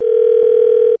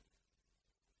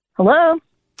Hello?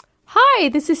 Hi,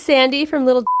 this is Sandy from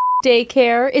Little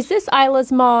Daycare. Is this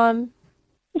Isla's mom?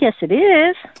 Yes, it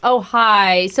is. Oh,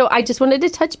 hi. So I just wanted to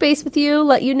touch base with you,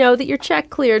 let you know that your check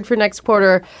cleared for next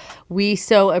quarter. We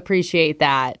so appreciate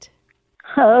that.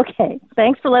 Okay.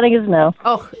 Thanks for letting us know.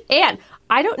 Oh, and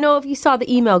I don't know if you saw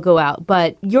the email go out,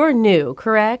 but you're new,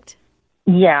 correct?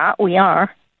 Yeah, we are.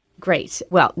 Great.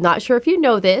 Well, not sure if you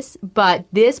know this, but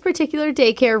this particular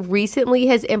daycare recently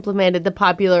has implemented the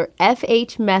popular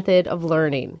FH method of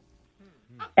learning.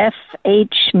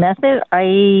 FH method?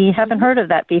 I haven't heard of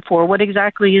that before. What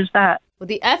exactly is that? Well,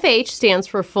 the FH stands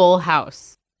for Full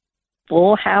House.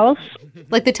 Full House?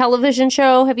 Like the television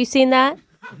show. Have you seen that?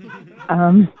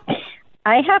 I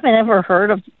haven't ever heard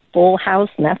of Full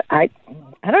House method.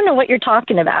 I don't know what you're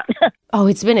talking about. Oh,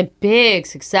 it's been a big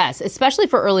success, especially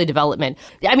for early development.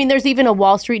 I mean, there's even a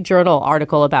Wall Street Journal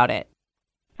article about it.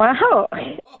 Wow.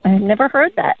 I've never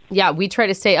heard that. Yeah, we try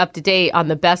to stay up to date on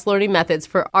the best learning methods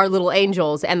for our little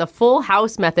angels, and the Full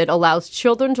House method allows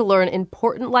children to learn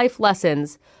important life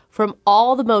lessons from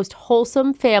all the most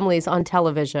wholesome families on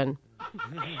television.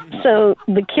 So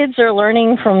the kids are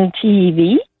learning from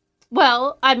TV?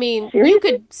 Well, I mean, Seriously? you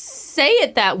could say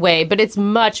it that way, but it's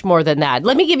much more than that.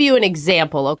 Let me give you an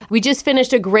example. We just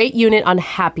finished a great unit on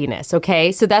happiness,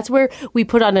 okay? So that's where we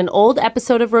put on an old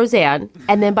episode of Roseanne,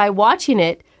 and then by watching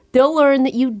it, they'll learn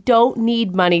that you don't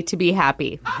need money to be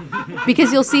happy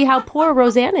because you'll see how poor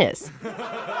Roseanne is.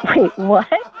 Wait, what?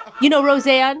 You know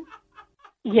Roseanne?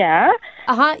 Yeah?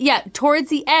 Yeah. Towards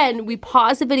the end, we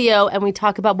pause the video and we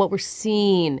talk about what we're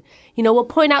seeing. You know, we'll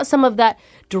point out some of that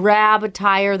drab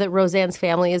attire that Roseanne's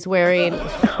family is wearing.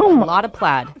 A lot of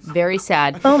plaid. Very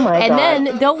sad. Oh, my And God.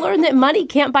 then they'll learn that money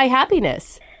can't buy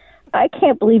happiness. I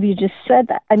can't believe you just said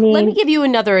that. I mean, Let me give you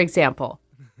another example.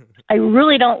 I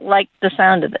really don't like the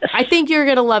sound of this. I think you're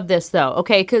going to love this, though,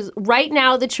 okay? Because right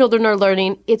now the children are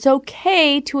learning it's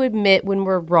okay to admit when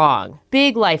we're wrong.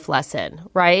 Big life lesson,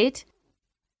 right?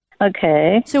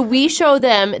 Okay. So we show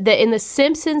them that in The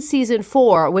Simpsons season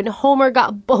 4, when Homer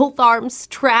got both arms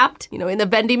trapped, in the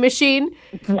vending machine,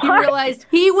 he realized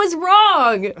he was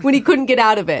wrong when he couldn't get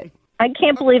out of it. I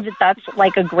can't believe that that's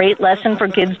like a great lesson for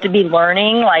kids to be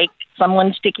learning, like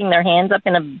someone sticking their hands up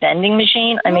in a vending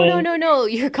machine. No.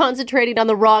 You're concentrating on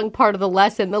the wrong part of the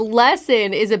lesson. The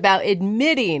lesson is about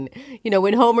admitting.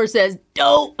 When Homer says,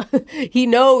 don't, he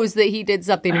knows that he did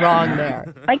something wrong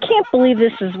there. I can't believe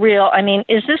this is real. I mean,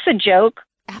 is this a joke?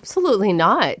 Absolutely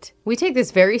not. We take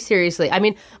this very seriously. I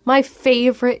mean, my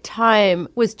favorite time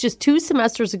was just 2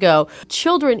 semesters ago.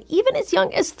 Children, even as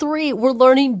young as 3, were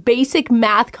learning basic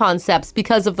math concepts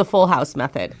because of the Full House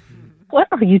method. What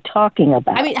are you talking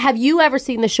about? I mean, have you ever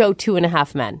seen the show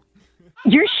 2.5 Men?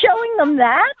 You're showing them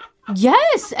that?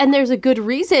 Yes, and there's a good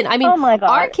reason. I mean, Oh my God.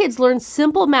 Our kids learn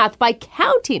simple math by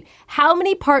counting how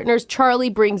many partners Charlie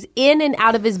brings in and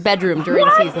out of his bedroom during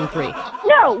season 3.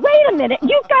 No, wait a minute.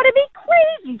 You've got to be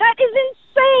crazy. That is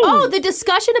insane. Oh, the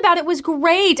discussion about it was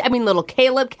great. I mean, little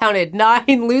Caleb counted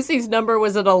 9. Lucy's number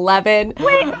was at 11.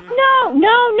 Wait, no.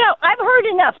 I've heard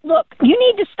enough. Look, you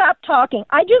need to stop talking.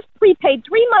 I just prepaid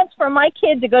 3 months for my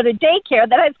kid to go to daycare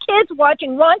that has kids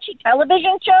watching raunchy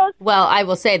television shows. Well, I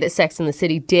will say that Sex and the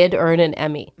City did earn an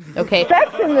Emmy, okay?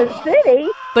 Sex in the City?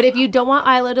 But if you don't want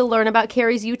Isla to learn about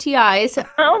Carrie's UTIs,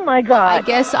 Oh, my I God.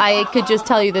 guess I could just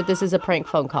tell you that this is a prank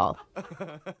phone call.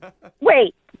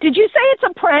 Wait, did you say it's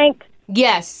a prank?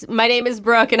 Yes, my name is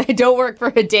Brooke, and I don't work for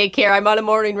a daycare. I'm on a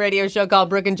morning radio show called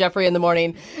Brooke and Jeffrey in the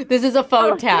Morning. This is a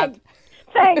phone tap.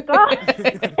 Thank God.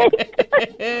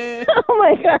 Oh,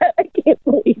 my God. I can't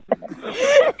believe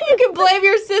that. You can blame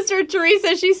your sister,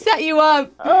 Teresa. She set you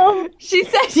up. She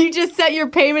said you just set your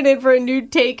payment in for a new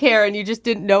take care, and you just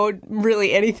didn't know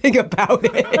really anything about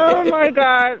it. Oh, my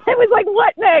God. I was like,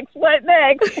 what next? What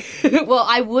next? Well,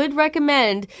 I would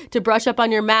recommend to brush up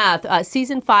on your math.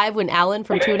 Season 5, when Alan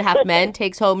from 2.5 Men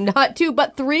takes home not 2,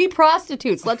 but 3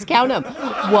 prostitutes. Let's count them.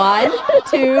 1,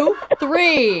 2,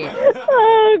 3.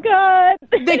 Oh, God.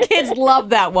 The kids love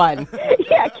that one.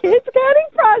 Yeah, kids